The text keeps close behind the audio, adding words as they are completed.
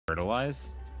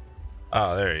Fertilize?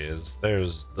 Oh, there he is.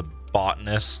 There's the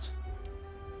botanist.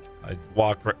 I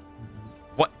walk.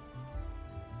 What?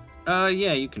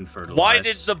 Yeah, you can fertilize. Why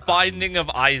did the Binding of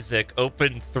Isaac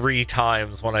open 3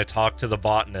 times when I talked to the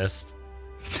botanist?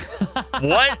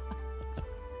 What?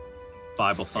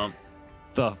 Bible thump.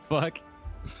 The fuck?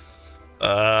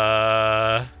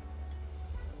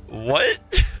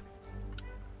 What?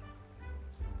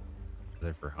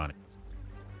 They're for honey.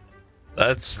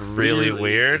 That's really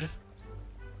weird.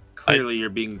 Clearly, you're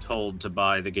being told to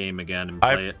buy the game again and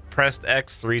play it. I pressed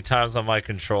X 3 times on my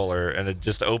controller, and it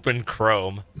just opened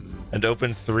Chrome and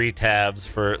opened 3 tabs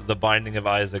for the Binding of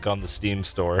Isaac on the Steam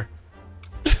store.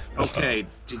 Okay,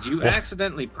 did you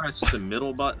accidentally press the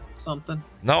middle button or something?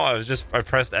 No, I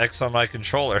pressed X on my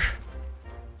controller.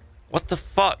 What the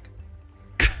fuck?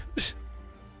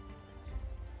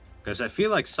 Because I feel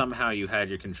like somehow you had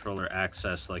your controller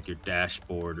access like your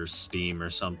dashboard or Steam or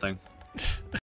something.